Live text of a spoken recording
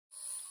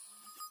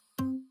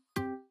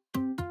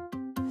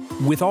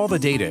With all the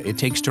data it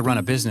takes to run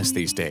a business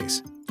these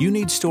days, you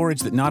need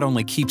storage that not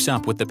only keeps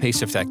up with the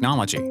pace of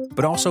technology,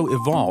 but also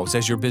evolves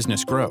as your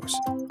business grows.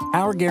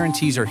 Our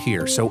guarantees are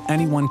here so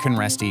anyone can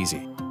rest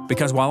easy.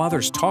 Because while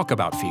others talk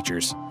about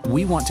features,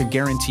 we want to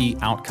guarantee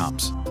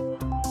outcomes.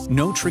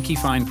 No tricky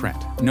fine print,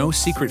 no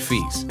secret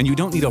fees, and you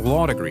don't need a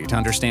law degree to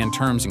understand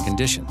terms and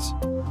conditions.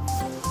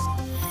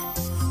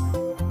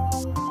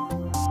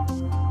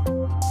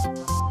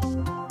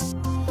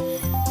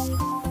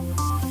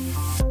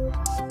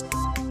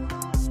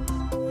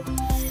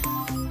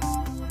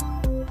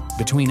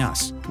 Between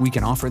us, we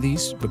can offer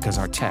these because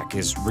our tech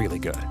is really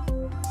good.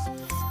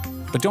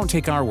 But don't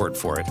take our word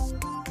for it.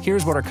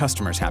 Here's what our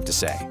customers have to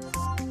say.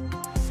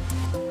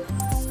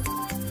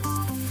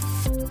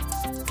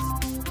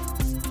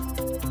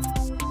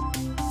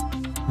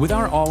 With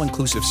our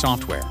all-inclusive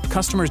software,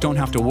 customers don't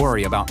have to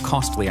worry about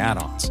costly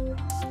add-ons.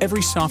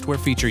 Every software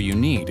feature you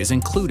need is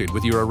included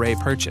with your array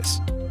purchase.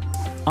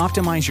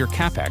 Optimize your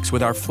CapEx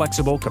with our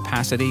flexible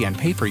capacity and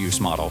pay-per-use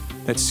model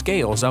that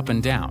scales up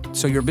and down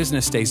so your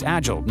business stays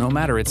agile no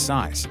matter its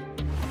size.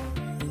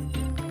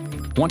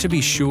 Want to be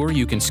sure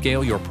you can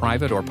scale your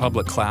private or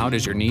public cloud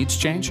as your needs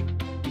change?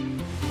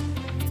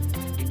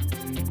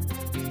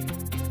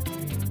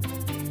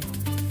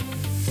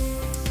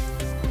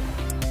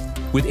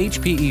 With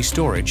HPE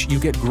Storage, you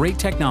get great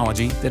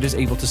technology that is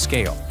able to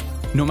scale,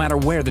 no matter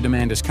where the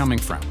demand is coming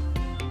from.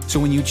 So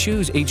when you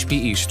choose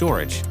HPE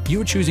Storage,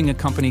 you're choosing a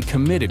company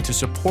committed to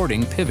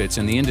supporting pivots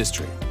in the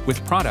industry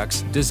with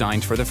products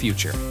designed for the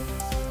future.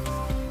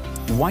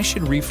 Why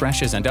should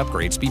refreshes and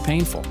upgrades be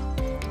painful?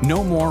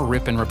 No more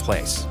rip and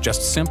replace,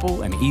 just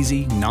simple and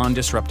easy,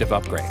 non-disruptive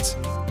upgrades.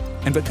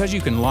 And because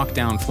you can lock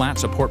down flat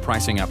support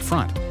pricing up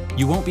front,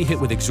 you won't be hit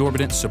with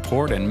exorbitant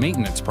support and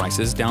maintenance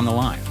prices down the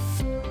line.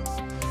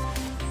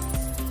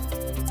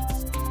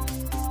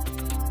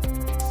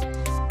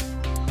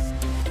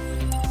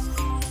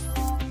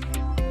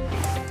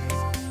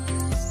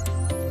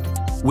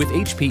 With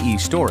HPE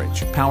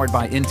Storage, powered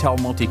by Intel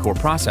multi-core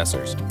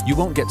processors, you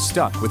won't get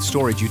stuck with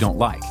storage you don't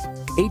like.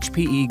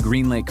 HPE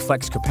GreenLake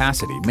Flex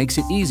Capacity makes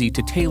it easy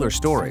to tailor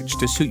storage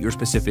to suit your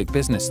specific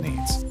business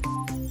needs.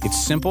 It's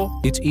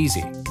simple, it's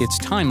easy, it's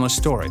timeless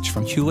storage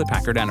from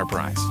Hewlett-Packard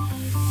Enterprise.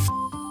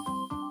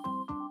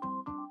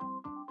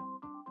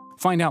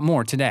 Find out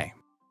more today.